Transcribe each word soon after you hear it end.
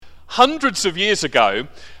hundreds of years ago,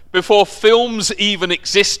 before films even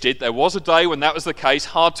existed, there was a day when that was the case,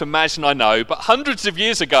 hard to imagine, I know, but hundreds of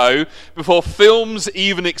years ago, before films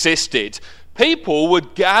even existed, people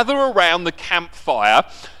would gather around the campfire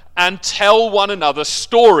and tell one another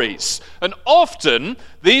stories. And often,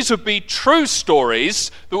 these would be true stories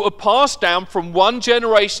that were passed down from one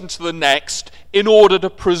generation to the next in order to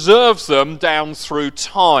preserve them down through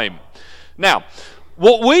time. Now,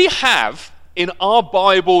 what we have in our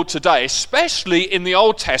Bible today, especially in the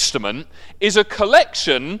Old Testament, is a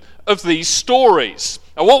collection of these stories.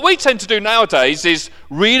 Now, what we tend to do nowadays is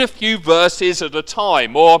read a few verses at a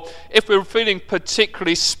time, or if we're feeling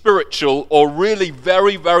particularly spiritual or really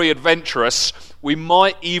very, very adventurous, we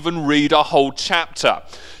might even read a whole chapter.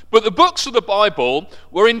 But the books of the Bible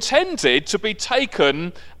were intended to be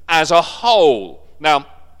taken as a whole. Now,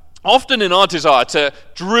 often in our desire to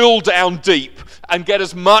drill down deep and get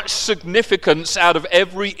as much significance out of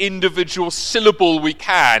every individual syllable we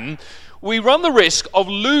can, we run the risk of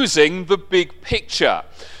losing the big picture.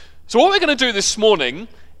 So what we're going to do this morning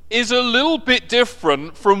is a little bit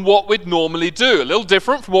different from what we'd normally do. A little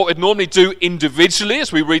different from what we'd normally do individually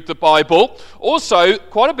as we read the Bible. Also,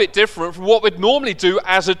 quite a bit different from what we'd normally do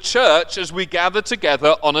as a church as we gather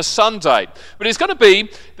together on a Sunday. But it's going to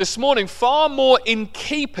be, this morning, far more in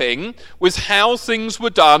keeping with how things were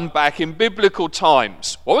done back in biblical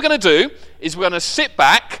times. What we're going to do is we're going to sit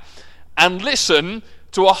back and listen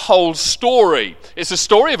to a whole story. It's a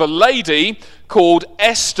story of a lady called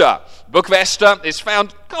Esther. The book of Esther is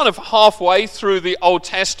found kind of halfway through the Old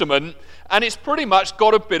Testament, and it's pretty much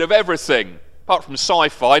got a bit of everything. Apart from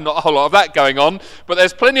sci-fi, not a whole lot of that going on, but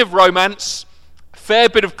there's plenty of romance, a fair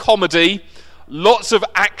bit of comedy, lots of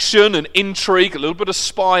action and intrigue, a little bit of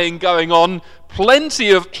spying going on,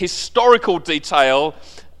 plenty of historical detail,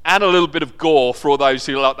 and a little bit of gore for all those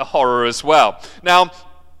who like the horror as well. Now,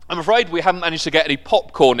 I'm afraid we haven't managed to get any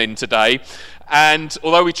popcorn in today, and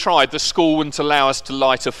although we tried, the school wouldn't allow us to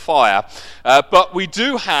light a fire. But we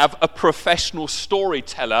do have a professional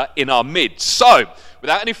storyteller in our midst. So,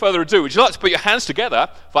 without any further ado, would you like to put your hands together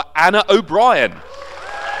for Anna O'Brien?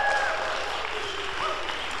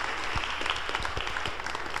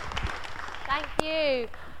 Thank you.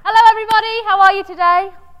 Hello, everybody. How are you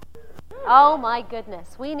today? Oh, my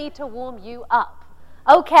goodness. We need to warm you up.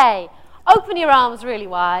 Okay. Open your arms really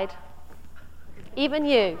wide. Even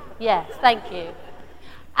you. Yes, thank you.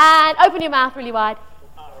 And open your mouth really wide.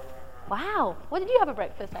 Wow. What did you have for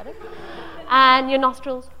breakfast, Adam? And your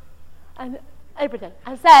nostrils. And everything.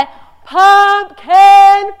 And say,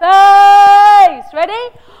 pumpkin face.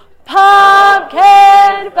 Ready?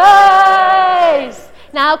 Pumpkin face.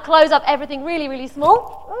 Now close up everything really, really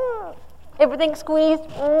small. Everything squeezed.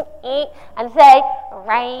 And say,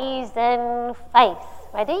 raisin face.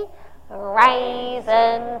 Ready?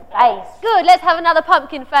 Raisin face. Good, let's have another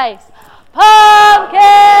pumpkin face.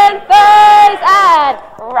 Pumpkin face and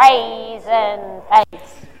raisin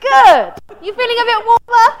face. Good. You feeling a bit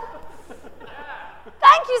warmer?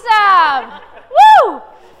 Thank you, Sam. Woo!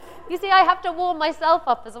 You see, I have to warm myself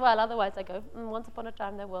up as well, otherwise I go, once upon a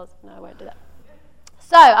time there was. No, I won't do that.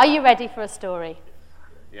 So, are you ready for a story?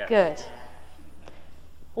 Yeah. Good.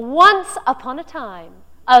 Once upon a time,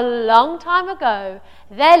 a long time ago,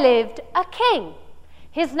 there lived a king.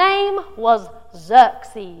 His name was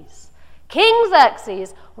Xerxes. King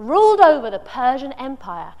Xerxes ruled over the Persian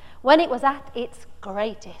Empire when it was at its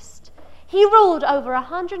greatest. He ruled over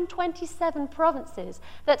 127 provinces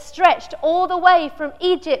that stretched all the way from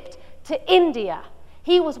Egypt to India.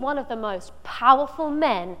 He was one of the most powerful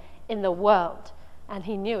men in the world, and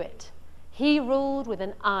he knew it. He ruled with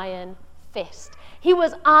an iron fist. He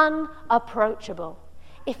was unapproachable.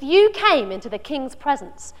 If you came into the king's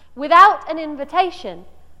presence without an invitation,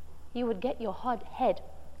 you would get your head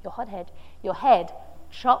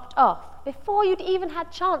chopped off before you'd even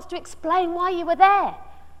had chance to explain why you were there.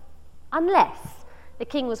 Unless the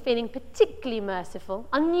king was feeling particularly merciful,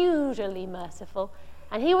 unusually merciful,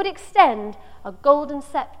 and he would extend a golden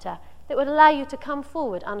scepter that would allow you to come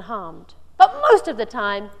forward unharmed. But most of the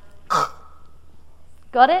time,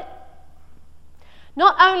 got it?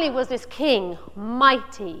 Not only was this king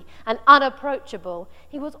mighty and unapproachable,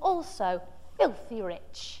 he was also filthy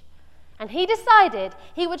rich. And he decided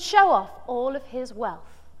he would show off all of his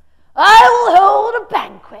wealth. I will hold a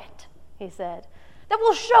banquet, he said, that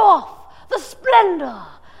will show off the splendor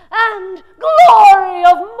and glory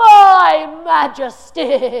of my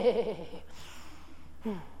majesty.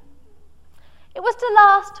 It was to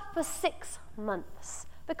last for 6 months,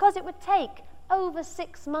 because it would take over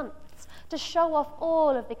 6 months to show off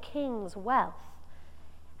all of the king's wealth.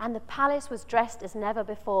 and the palace was dressed as never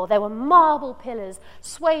before. There were marble pillars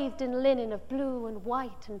swathed in linen of blue and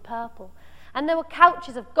white and purple, and there were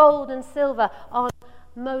couches of gold and silver on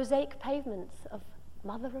mosaic pavements of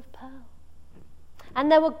mother of pearl.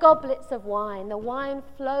 And there were goblets of wine. The wine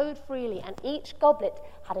flowed freely, and each goblet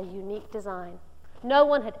had a unique design. No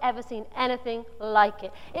one had ever seen anything like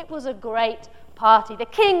it. It was a great party. The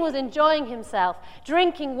king was enjoying himself,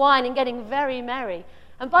 drinking wine and getting very merry.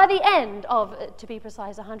 And by the end of, to be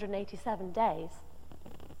precise, 187 days,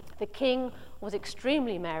 the king was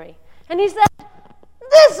extremely merry. And he said,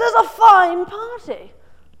 "This is a fine party,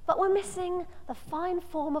 but we're missing the fine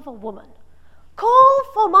form of a woman. Call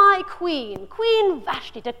for my queen, Queen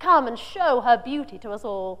Vashti, to come and show her beauty to us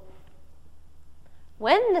all."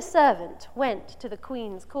 When the servant went to the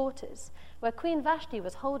queen's quarters, where Queen Vashti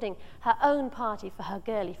was holding her own party for her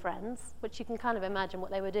girly friends, which you can kind of imagine what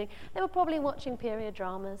they were doing, they were probably watching period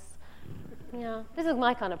dramas. Yeah, this is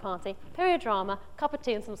my kind of party. Period drama, cup of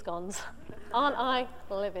tea and some scones. Aren't I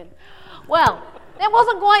living? Well, it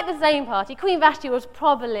wasn't quite the same party. Queen Vashti was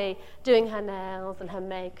probably doing her nails and her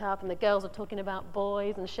makeup, and the girls were talking about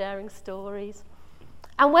boys and sharing stories.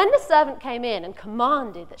 And when the servant came in and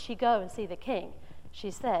commanded that she go and see the king, she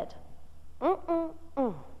said,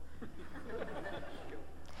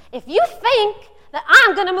 "If you think that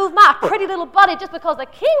I'm going to move my pretty little body just because the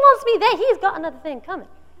king wants me there, he's got another thing coming.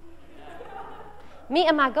 Me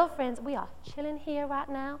and my girlfriends, we are chilling here right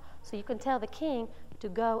now, so you can tell the king to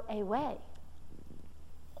go away."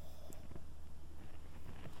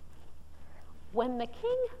 When the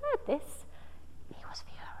king heard this, he was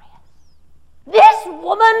furious. "This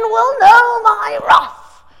woman will know my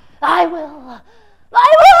wrath. I will.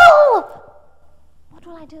 What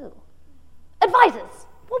will I do? Advisors,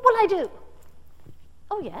 what will I do?"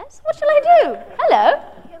 "Oh, yes, what shall I do? Hello."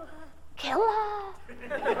 Kill her.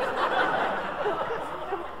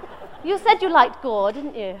 You said you liked gore,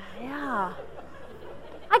 didn't you? Yeah.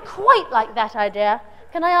 I quite like that idea.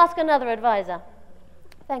 Can I ask another advisor?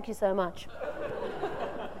 Thank you so much.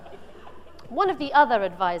 One of the other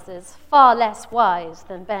advisors, far less wise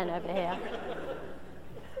than Ben over here,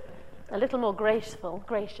 a little more gracious,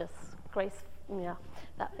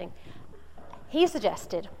 that thing. He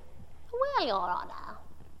suggested, "Well, Your Honor,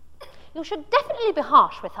 you should definitely be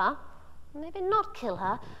harsh with her. Maybe not kill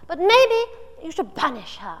her, but maybe you should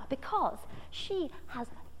banish her because she has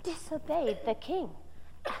disobeyed the king.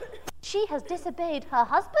 She has disobeyed her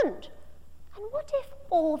husband. And what if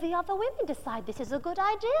all the other women decide this is a good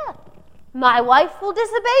idea? My wife will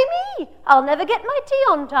disobey me. I'll never get my tea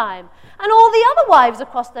on time. And all the other wives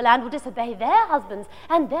across the land will disobey their husbands,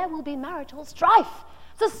 and there will be marital strife.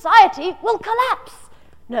 Society will collapse.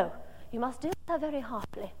 No, you must deal with her very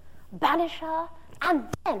harshly. Banish her,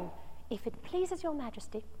 and then, if it pleases your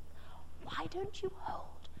majesty, why don't you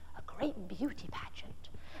hold a great beauty pageant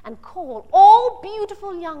and call all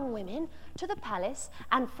beautiful young women to the palace,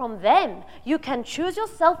 and from them you can choose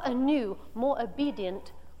yourself a new, more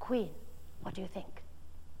obedient queen. What do you think?"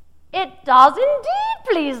 "It does indeed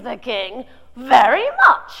please the king very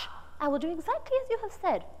much. I will do exactly as you have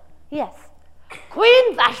said. Yes,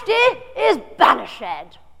 Queen Vashti is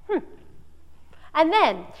banished." And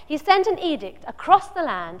then he sent an edict across the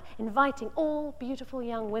land inviting all beautiful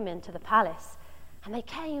young women to the palace. And they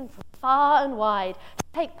came from far and wide to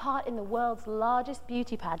take part in the world's largest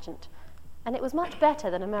beauty pageant. And it was much better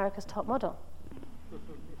than America's Top Model,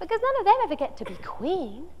 because none of them ever get to be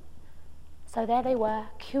queen. So there they were,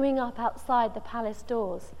 queuing up outside the palace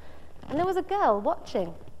doors. And there was a girl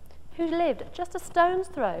watching who lived just a stone's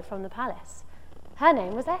throw from the palace. Her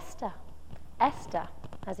name was Esther. Esther,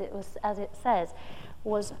 as it says,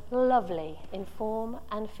 was lovely in form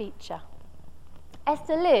and feature.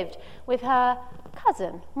 Esther lived with her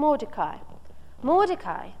cousin, Mordecai.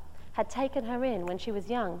 Mordecai had taken her in when she was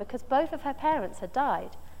young because both of her parents had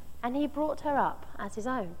died, and he brought her up as his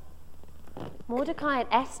own. Mordecai and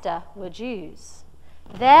Esther were Jews.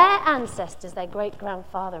 Their ancestors, their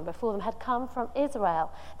great-grandfather and before them, had come from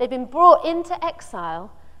Israel. They'd been brought into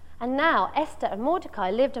exile, and now Esther and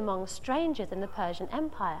Mordecai lived among strangers in the Persian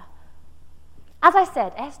Empire. As I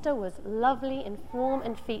said, Esther was lovely in form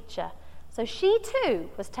and feature, so she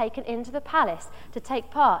too was taken into the palace to take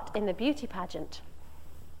part in the beauty pageant.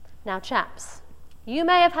 Now, chaps, you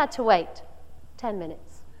may have had to wait 10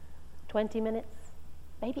 minutes, 20 minutes,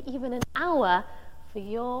 maybe even an hour for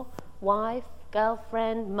your wife,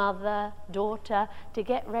 girlfriend, mother, daughter to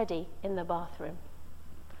get ready in the bathroom.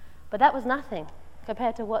 But that was nothing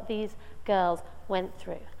compared to what these girls went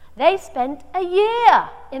through. They spent a year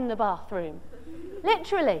in the bathroom,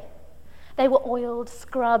 literally. They were oiled,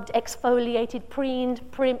 scrubbed, exfoliated,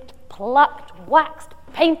 preened, primped, plucked, waxed,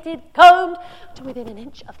 painted, combed, to within an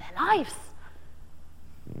inch of their lives.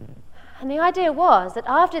 And the idea was that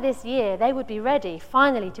after this year, they would be ready,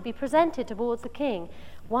 finally, to be presented towards the king,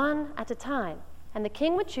 one at a time. And the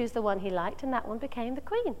king would choose the one he liked, and that one became the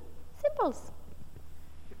queen. Simples.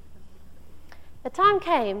 The time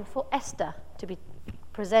came for Esther to be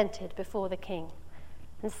presented before the king.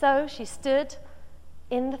 And so she stood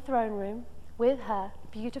in the throne room with her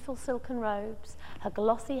beautiful silken robes, her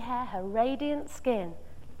glossy hair, her radiant skin.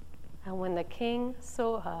 And when the king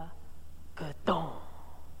saw her, ga-dong,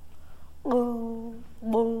 boom,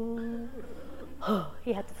 boom,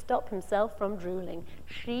 he had to stop himself from drooling.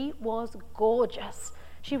 She was gorgeous.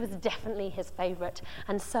 She was definitely his favorite.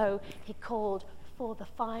 And so he called for the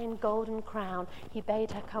fine golden crown. He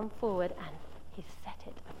bade her come forward, and he set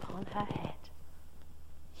it upon her head.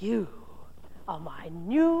 You are my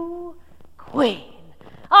new queen.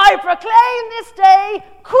 I proclaim this day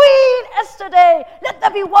Queen Esther Day. Let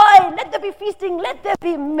there be wine, let there be feasting, let there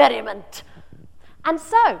be merriment. And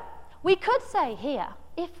so, we could say here,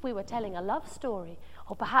 if we were telling a love story,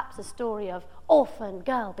 or perhaps a story of orphan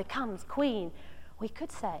girl becomes queen, we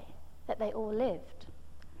could say that they all lived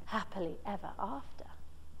happily ever after.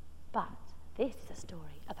 But this is a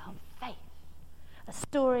story about faith, a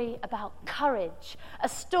story about courage, a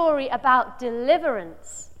story about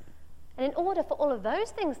deliverance. And in order for all of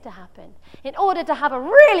those things to happen, in order to have a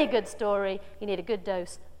really good story, you need a good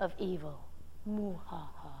dose of evil.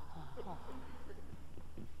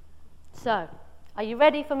 So, are you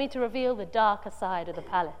ready for me to reveal the darker side of the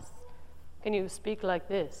palace? Can you speak like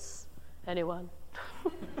this? Anyone?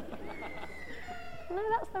 No,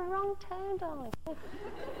 that's the wrong tone, darling.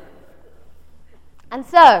 And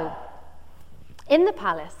so, in the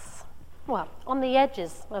palace, well, on the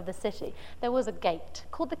edges of the city, there was a gate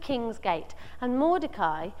called the King's Gate, and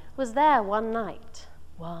Mordecai was there one night.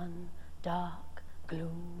 One dark,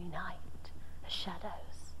 gloomy night, the shadows.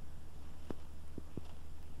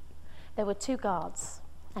 There were 2 guards,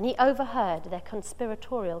 and he overheard their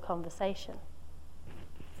conspiratorial conversation.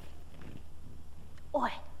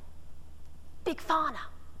 Oi, Big Fana,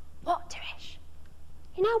 what, Teresh?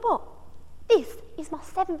 You know what? This is my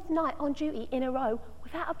 7th night on duty in a row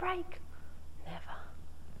without a break. Never.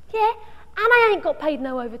 Yeah, and I ain't got paid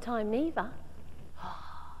no overtime neither.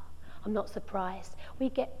 Oh, I'm not surprised. We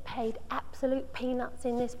get paid absolute peanuts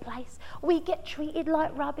in this place. We get treated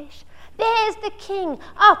like rubbish. There's the king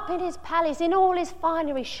up in his palace in all his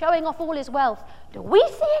finery, showing off all his wealth. Do we see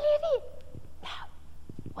any of it? No.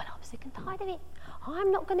 Well, I'm sick and tired of it.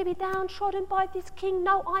 I'm not going to be downtrodden by this king.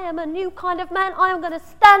 No, I am a new kind of man. I am going to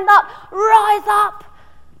stand up, rise up,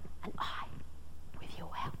 and I, with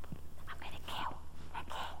your help, I'm going to kill the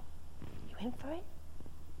king. You in for it?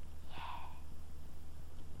 Yeah.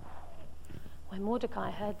 When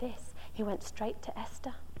Mordecai heard this, he went straight to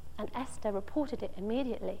Esther, and Esther reported it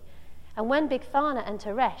immediately. And when Bigthana and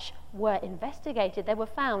Teresh were investigated, they were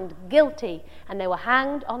found guilty, and they were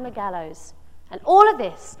hanged on the gallows. And all of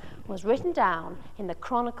this was written down in the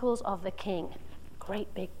Chronicles of the King.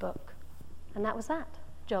 Great big book. And that was that.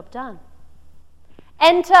 Job done.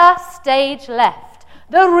 Enter stage left,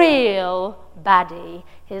 the real baddie.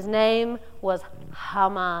 His name was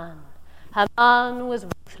Haman. Haman was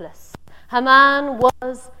ruthless. Haman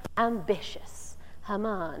was ambitious.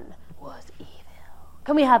 Haman was evil.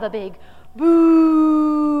 Can we have a big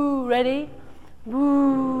boo? Ready?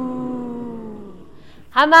 Boo.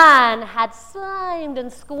 Haman had slimed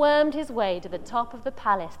and squirmed his way to the top of the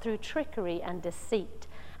palace through trickery and deceit.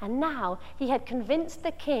 And now he had convinced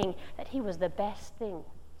the king that he was the best thing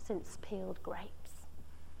since peeled grapes.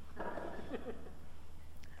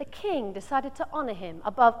 The king decided to honor him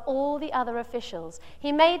above all the other officials.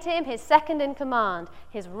 He made him his second in command,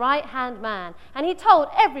 his right-hand man, and he told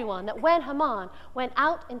everyone that when Haman went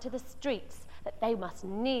out into the streets, that they must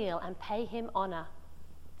kneel and pay him honor.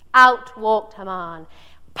 Out walked Haman,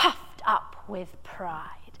 puffed up with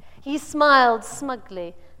pride. He smiled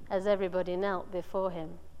smugly as everybody knelt before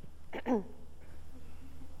him.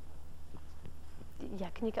 Yeah,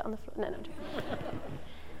 can you get on the floor? No.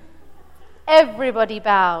 Everybody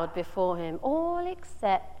bowed before him, all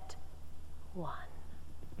except one.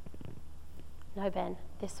 No, Ben,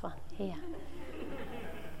 this one, here.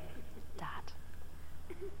 Dad.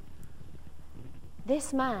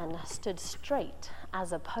 This man stood straight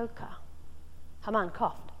as a poker. Haman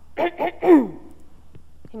coughed.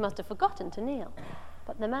 He must have forgotten to kneel,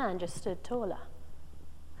 but the man just stood taller.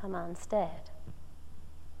 Haman stared.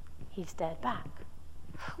 He stared back.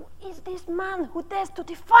 Who is this man who dares to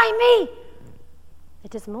defy me?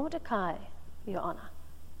 It is Mordecai, Your Honor,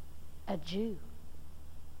 a Jew.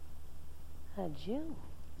 A Jew?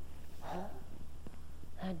 Huh?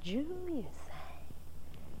 A Jew, you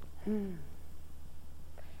say?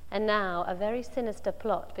 And now a very sinister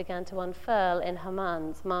plot began to unfurl in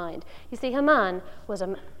Haman's mind. You see, Haman was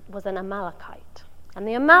an Amalekite, and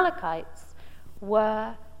the Amalekites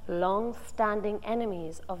were long-standing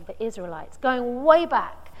enemies of the Israelites, going way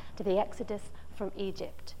back to the Exodus from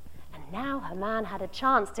Egypt. And now Haman had a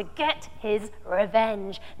chance to get his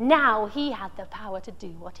revenge. Now he had the power to do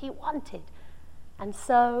what he wanted. And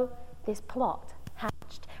so this plot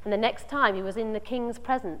hatched. And the next time he was in the king's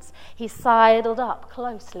presence, he sidled up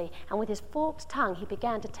closely, and with his forked tongue he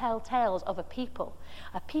began to tell tales of a people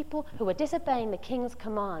who were disobeying the king's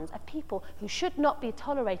commands, a people who should not be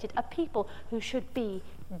tolerated, a people who should be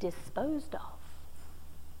disposed of.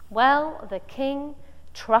 Well, the king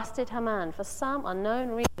trusted Haman for some unknown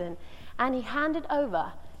reason, and he handed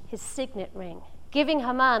over his signet ring, giving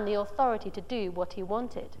Haman the authority to do what he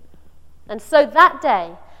wanted. And so that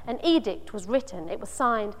day, an edict was written. It was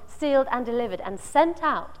signed, sealed, and delivered, and sent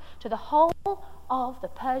out to the whole of the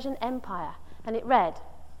Persian Empire. And it read,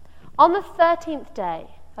 "On the 13th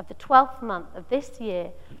day of the 12th month of this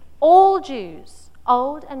year, all Jews,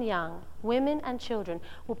 old and young, women and children,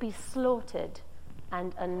 will be slaughtered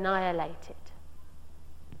and annihilated."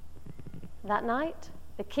 That night,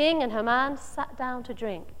 the king and Haman sat down to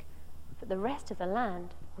drink, but the rest of the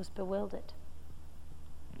land was bewildered.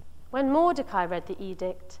 When Mordecai read the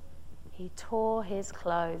edict, he tore his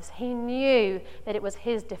clothes. He knew that it was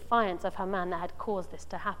his defiance of Haman that had caused this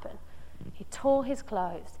to happen. He tore his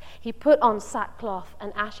clothes. He put on sackcloth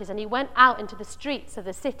and ashes, and he went out into the streets of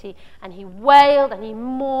the city, and he wailed and he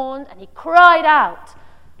mourned and he cried out.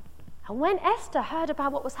 And when Esther heard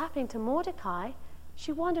about what was happening to Mordecai,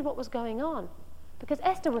 she wondered what was going on. Because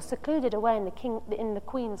Esther was secluded away in the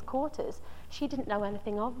queen's quarters, she didn't know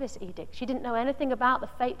anything of this edict. She didn't know anything about the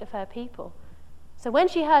fate of her people. So when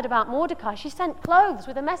she heard about Mordecai, she sent clothes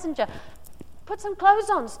with a messenger. "Put some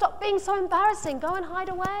clothes on. Stop being so embarrassing. Go and hide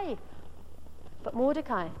away." But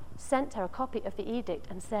Mordecai sent her a copy of the edict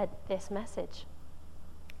and said this message: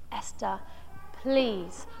 "Esther,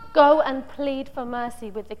 please go and plead for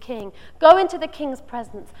mercy with the king. Go into the king's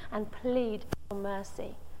presence and plead for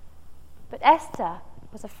mercy." But Esther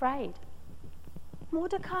was afraid.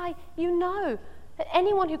 "Mordecai, you know that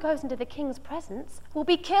anyone who goes into the king's presence will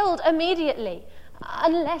be killed immediately,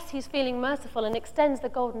 unless he's feeling merciful and extends the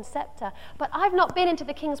golden scepter. But I've not been into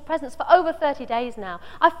the king's presence for over 30 days now.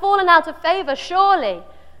 I've fallen out of favor, surely.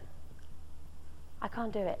 I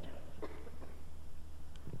can't do it."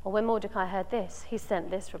 Well, when Mordecai heard this, he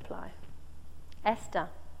sent this reply: "Esther,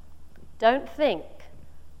 don't think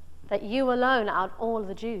that you alone out of all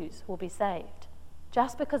the Jews will be saved,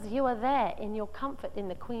 just because you are there in your comfort in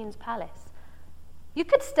the queen's palace. You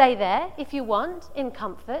could stay there if you want, in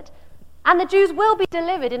comfort, and the Jews will be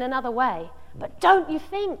delivered in another way. But don't you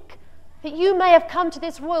think that you may have come to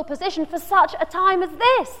this royal position for such a time as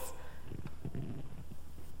this?"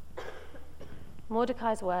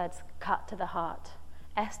 Mordecai's words cut to the heart.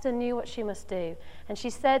 Esther knew what she must do, and she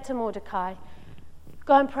said to Mordecai,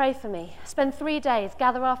 "Go and pray for me. Spend 3 days,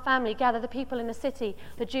 gather our family, gather the people in the city,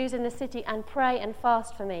 the Jews in the city, and pray and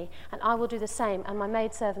fast for me, and I will do the same, and my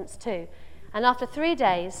maidservants too. And after 3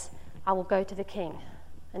 days, I will go to the king.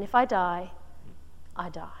 And if I die, I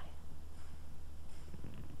die."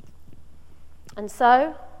 And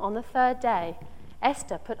so, on the 3rd day,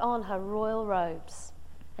 Esther put on her royal robes,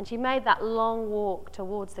 and she made that long walk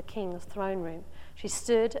towards the king's throne room. She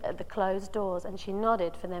stood at the closed doors, and she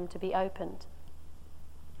nodded for them to be opened.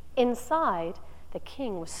 Inside, the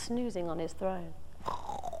king was snoozing on his throne.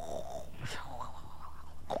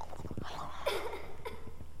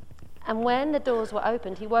 And when the doors were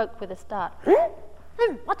opened, he woke with a start.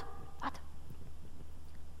 What?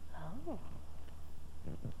 Oh.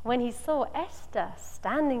 When he saw Esther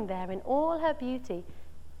standing there in all her beauty,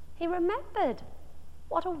 he remembered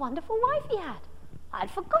what a wonderful wife he had.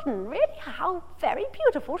 I'd forgotten really how very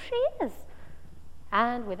beautiful she is.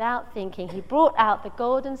 And without thinking, he brought out the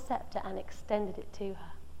golden scepter and extended it to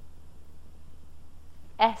her.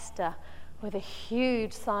 Esther, with a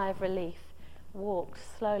huge sigh of relief, walked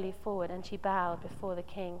slowly forward, and she bowed before the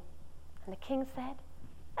king. And the king said,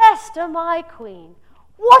 "Esther, my queen,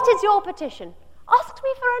 what is your petition? Ask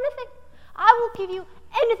me for anything. I will give you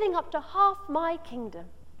anything up to half my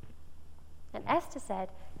kingdom." And Esther said,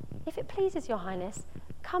 "If it pleases your highness,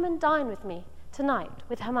 come and dine with me tonight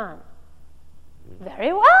with Haman."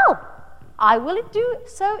 "Very well, I will do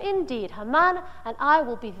so indeed. Haman and I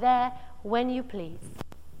will be there when you please."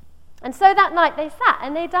 And so that night they sat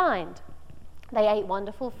and they dined. They ate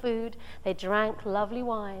wonderful food, they drank lovely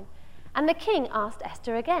wine. And the king asked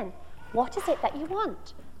Esther again, "What is it that you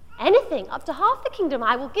want?" Anything, up to half the kingdom,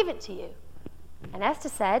 I will give it to you. And Esther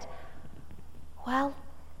said, well,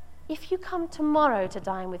 if you come tomorrow to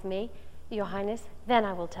dine with me, Your Highness, then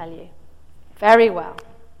I will tell you. Very well.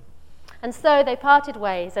 And so they parted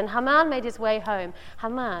ways, and Haman made his way home.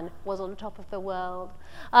 Haman was on top of the world.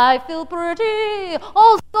 I feel pretty,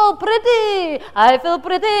 oh so pretty. I feel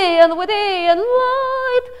pretty and witty and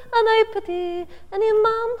light, and I pity any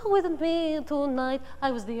man who isn't me tonight.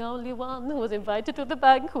 I was the only one who was invited to the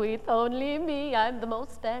banquet. Only me, I'm the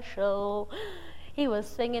most special. He was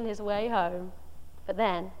singing his way home. But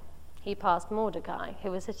then he passed Mordecai,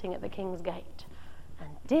 who was sitting at the king's gate.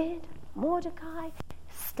 And did Mordecai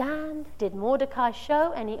stand? Did Mordecai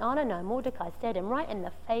show any honor? No, Mordecai stared him right in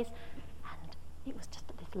the face, and it was just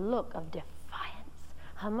this look of defiance.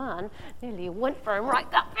 Haman nearly went for him right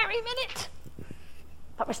that very minute,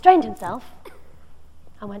 but restrained himself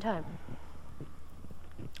and went home.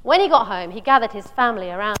 When he got home, he gathered his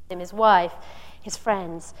family around him, his wife, his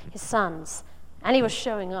friends, his sons, and he was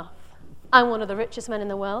showing off. I'm one of the richest men in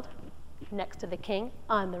the world. Next to the king,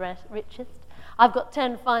 I'm the richest. I've got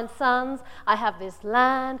 10 fine sons, I have this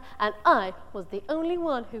land, and I was the only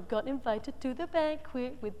one who got invited to the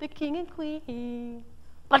banquet with the king and queen.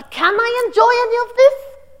 But can I enjoy any of this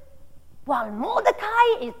while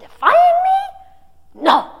Mordecai is defying me?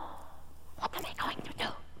 No! What am I going to do?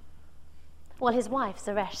 Well, his wife,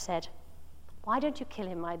 Zeresh, said, why don't you kill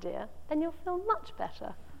him, my dear? Then you'll feel much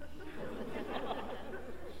better.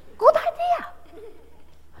 Good idea!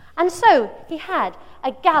 And so he had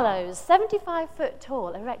a gallows 75 foot tall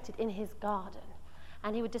erected in his garden.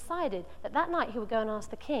 And he decided that that night he would go and ask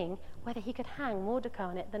the king whether he could hang Mordecai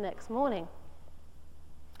on it the next morning.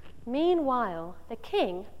 Meanwhile, the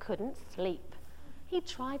king couldn't sleep. He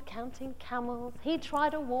tried counting camels, he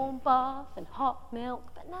tried a warm bath and hot milk,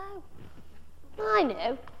 but no. I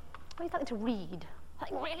know. I need something to read,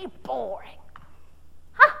 something really boring.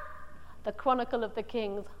 Ha! The Chronicle of the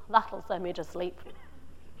Kings, that'll send me to sleep.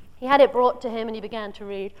 He had it brought to him and he began to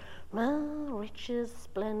read, riches,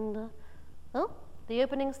 splendor. Oh, the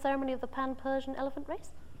opening ceremony of the Pan-Persian elephant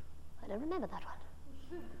race? I don't remember that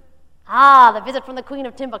one. The visit from the Queen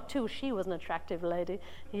of Timbuktu. She was an attractive lady.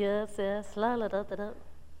 Yes, la la da da da.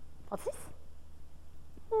 What's this?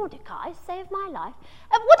 Mordecai saved my life.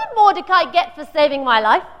 What did Mordecai get for saving my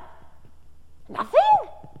life? Nothing?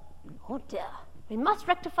 Oh dear, we must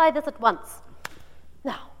rectify this at once.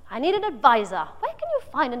 Now, I need an advisor. Where can you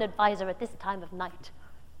find an advisor at this time of night?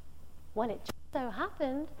 Well, it just so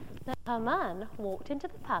happened that Haman walked into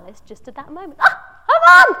the palace just at that moment.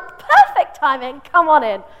 Haman! Perfect timing. Come on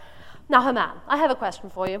in. Now, Haman, I have a question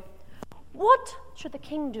for you. What should the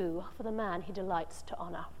king do for the man he delights to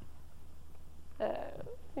honor?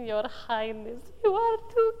 Your Highness, you are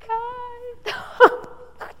too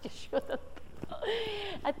kind. You shouldn't.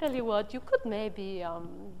 I tell you what, you could maybe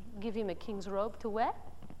give him a king's robe to wear.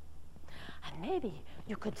 And maybe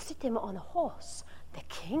you could sit him on a horse, the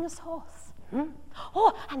king's horse.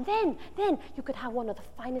 Oh, and then you could have one of the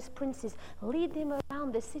finest princes lead him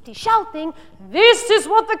around the city, shouting, this is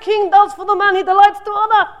what the king does for the man he delights to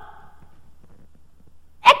honor.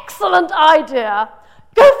 Excellent idea.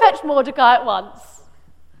 Go fetch Mordecai at once.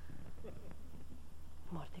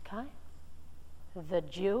 Mordecai? The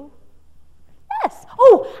Jew? Yes.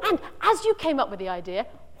 Oh, and as you came up with the idea,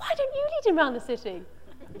 why don't you lead him around the city?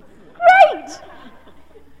 Great!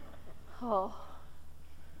 Oh,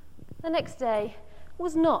 the next day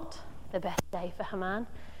was not the best day for Haman.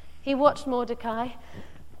 He watched Mordecai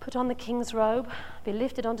put on the king's robe, be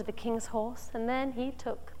lifted onto the king's horse, and then he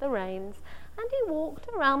took the reins and he walked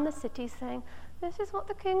around the city saying, this is what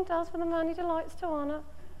the king does for the man he delights to honor.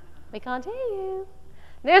 We can't hear you.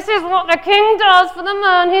 This is what the king does for the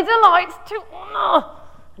man he delights to honor.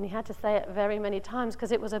 And he had to say it very many times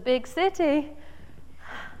because it was a big city.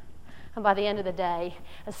 And by the end of the day,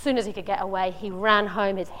 as soon as he could get away, he ran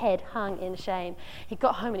home, his head hung in shame. He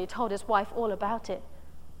got home and he told his wife all about it.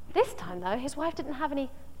 This time, though, his wife didn't have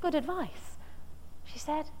any good advice. She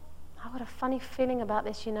said, I've got a funny feeling about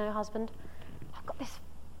this, husband. I've got this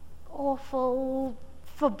awful,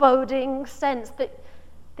 foreboding sense that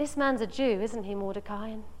this man's a Jew, isn't he, Mordecai?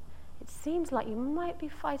 And it seems like you might be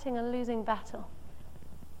fighting a losing battle.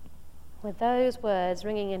 With those words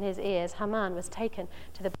ringing in his ears, Haman was taken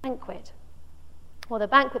to the banquet. Well, the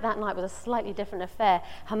banquet that night was a slightly different affair.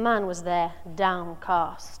 Haman was there,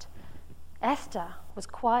 downcast. Esther was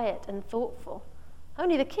quiet and thoughtful.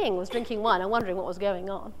 Only the king was drinking wine and wondering what was going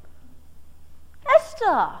on.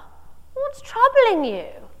 Esther, what's troubling you?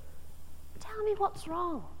 Tell me what's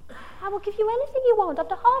wrong. I will give you anything you want, up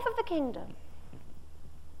to half of the kingdom.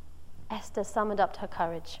 Esther summoned up her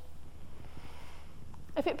courage.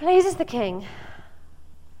 If it pleases the king,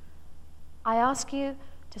 I ask you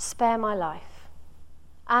to spare my life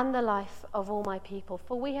and the life of all my people,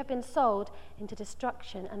 for we have been sold into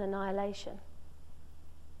destruction and annihilation.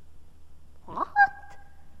 What?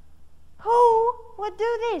 Who would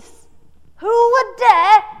do this? Who would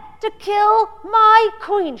dare to kill my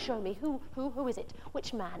queen? Show me. Who is it?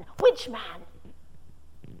 Which man? Which man?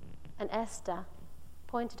 And Esther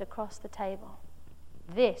pointed across the table.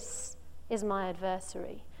 This is my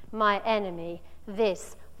adversary, my enemy,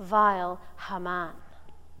 this vile Haman.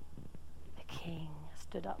 The king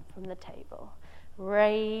stood up from the table,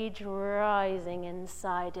 rage rising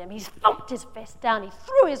inside him. He thumped his fist down, he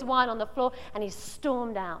threw his wine on the floor, and he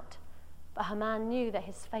stormed out. But Haman knew that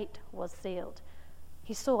his fate was sealed.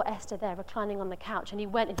 He saw Esther there reclining on the couch, and he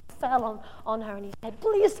went and he fell on her and he said,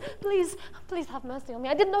 please, please, please have mercy on me.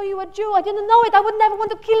 I didn't know you were a Jew. I didn't know it. I would never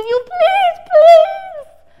want to kill you. Please, please.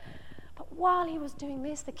 But while he was doing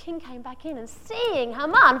this, the king came back in, and seeing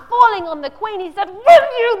Haman falling on the queen, he said, will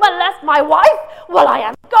you molest my wife while I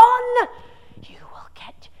am gone? You will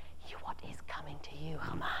get what is coming to you,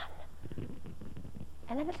 Haman.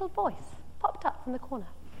 And then a little voice popped up from the corner.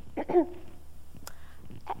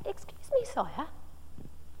 Excuse me, sire.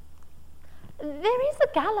 There is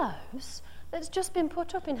a gallows that's just been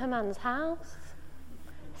put up in Haman's house.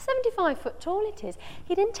 75 foot tall it is.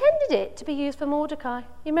 He'd intended it to be used for Mordecai.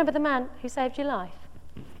 You remember the man who saved your life?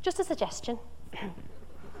 Just a suggestion.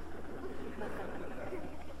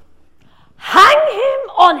 Hang him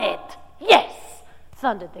on it! Yes,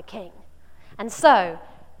 thundered the king. And so,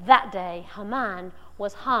 that day, Haman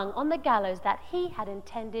was hung on the gallows that he had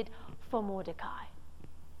intended for Mordecai.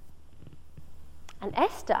 And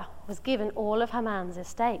Esther was given all of Haman's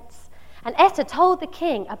estates. And Esther told the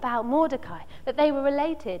king about Mordecai, that they were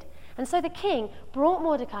related. And so the king brought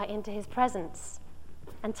Mordecai into his presence.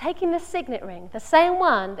 And taking the signet ring, the same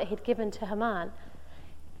one that he'd given to Haman,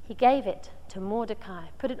 he gave it to Mordecai,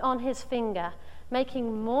 put it on his finger,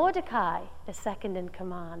 making Mordecai the second in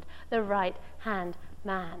command, the right-hand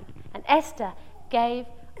man. And Esther gave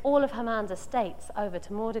all of Haman's estates over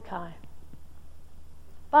to Mordecai.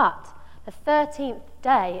 But the 13th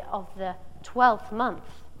day of the 12th month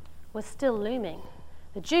was still looming.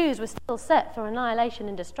 The Jews were still set for annihilation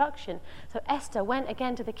and destruction. So Esther went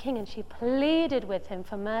again to the king and she pleaded with him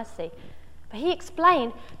for mercy. But he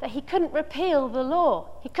explained that he couldn't repeal the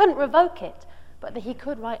law. He couldn't revoke it, but that he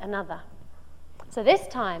could write another. So this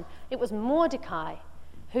time it was Mordecai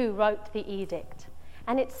who wrote the edict.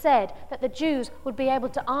 And it said that the Jews would be able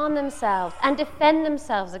to arm themselves and defend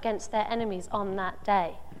themselves against their enemies on that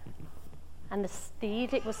day. And the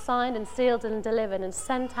edict was signed and sealed and delivered and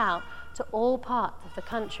sent out to all parts of the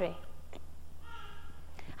country.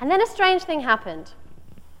 And then a strange thing happened.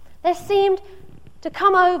 There seemed to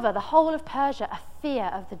come over the whole of Persia a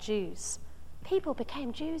fear of the Jews. People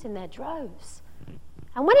became Jews in their droves.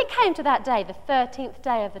 And when it came to that day, the 13th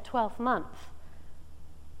day of the 12th month,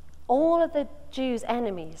 all of the Jews'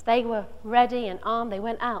 enemies, they were ready and armed. They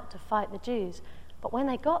went out to fight the Jews. But when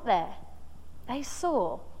they got there, they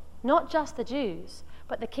saw not just the Jews,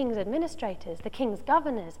 but the king's administrators, the king's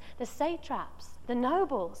governors, the satraps, the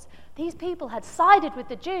nobles. These people had sided with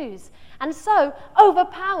the Jews and so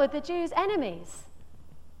overpowered the Jews' enemies.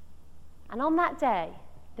 And on that day,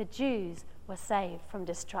 the Jews were saved from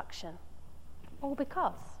destruction. All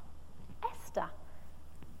because Esther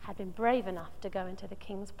had been brave enough to go into the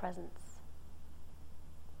king's presence.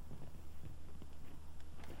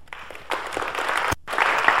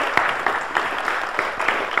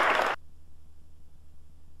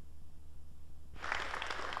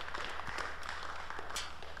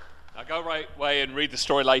 Go right away and read the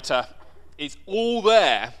story later. It's all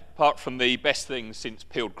there, apart from the best thing since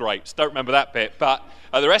peeled grapes. Don't remember that bit, but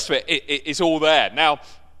the rest of it is all there. Now,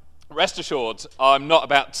 rest assured, I'm not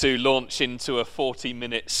about to launch into a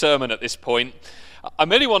 40-minute sermon at this point. I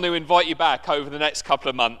merely want to invite you back over the next couple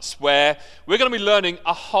of months where we're going to be learning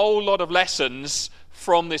a whole lot of lessons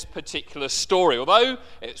from this particular story. Although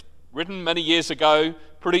it's written many years ago,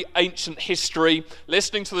 pretty ancient history,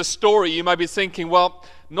 listening to the story, you may be thinking, well,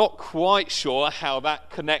 not quite sure how that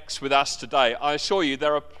connects with us today. I assure you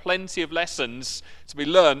there are plenty of lessons to be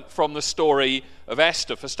learned from the story of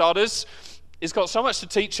Esther. For starters, it's got so much to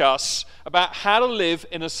teach us about how to live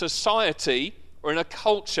in a society or in a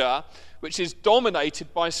culture which is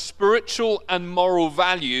dominated by spiritual and moral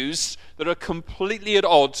values that are completely at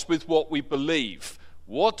odds with what we believe.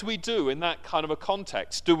 What do we do in that kind of a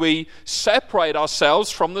context? Do we separate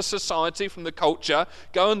ourselves from the society, from the culture,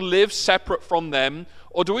 go and live separate from them,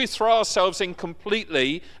 or do we throw ourselves in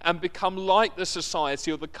completely and become like the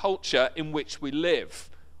society or the culture in which we live?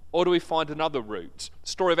 or do we find another route? The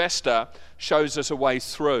story of Esther shows us a way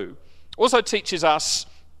through. Also teaches us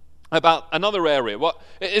about another area.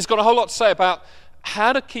 It's got a whole lot to say about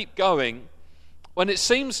how to keep going when it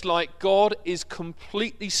seems like God is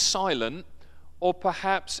completely silent or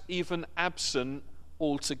perhaps even absent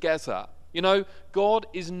altogether. You know, God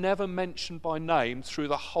is never mentioned by name through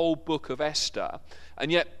the whole book of Esther, and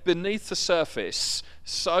yet beneath the surface,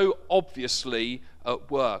 so obviously at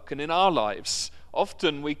work. And in our lives,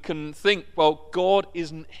 often we can think, well, God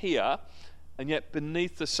isn't here, and yet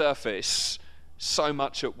beneath the surface, so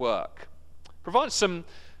much at work. Provides some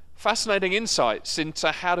fascinating insights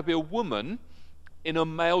into how to be a woman in a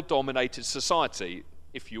male-dominated society.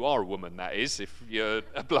 If you are a woman, that is. If you're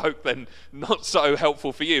a bloke, then not so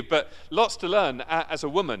helpful for you. But lots to learn as a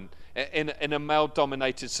woman in a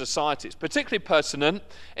male-dominated society. It's particularly pertinent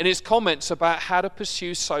in his comments about how to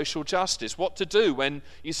pursue social justice, what to do when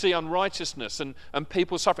you see unrighteousness and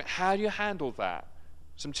people suffering. How do you handle that?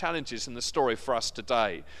 Some challenges in the story for us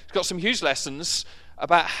today. It's got some huge lessons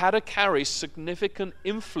about how to carry significant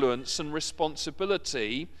influence and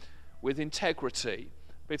responsibility with integrity.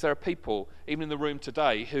 If there are people, even in the room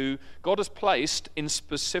today, who God has placed in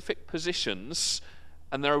specific positions,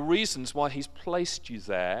 and there are reasons why he's placed you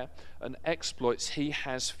there and exploits he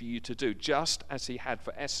has for you to do, just as he had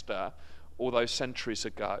for Esther all those centuries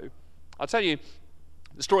ago. I'll tell you,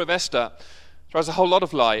 the story of Esther throws a whole lot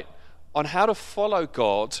of light on how to follow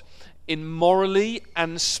God in morally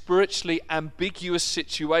and spiritually ambiguous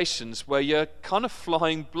situations where you're kind of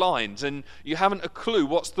flying blind and you haven't a clue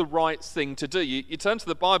what's the right thing to do. You turn to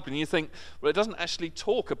the Bible and you think, well, it doesn't actually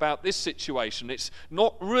talk about this situation. It's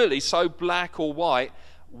not really so black or white.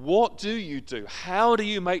 What do you do? How do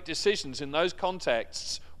you make decisions in those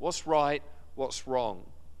contexts? What's right? What's wrong?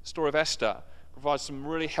 The story of Esther provides some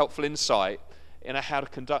really helpful insight into how to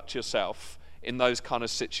conduct yourself in those kind of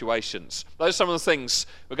situations. Those are some of the things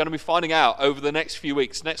we're going to be finding out over the next few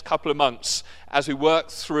weeks, next couple of months, as we work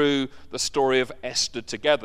through the story of Esther together.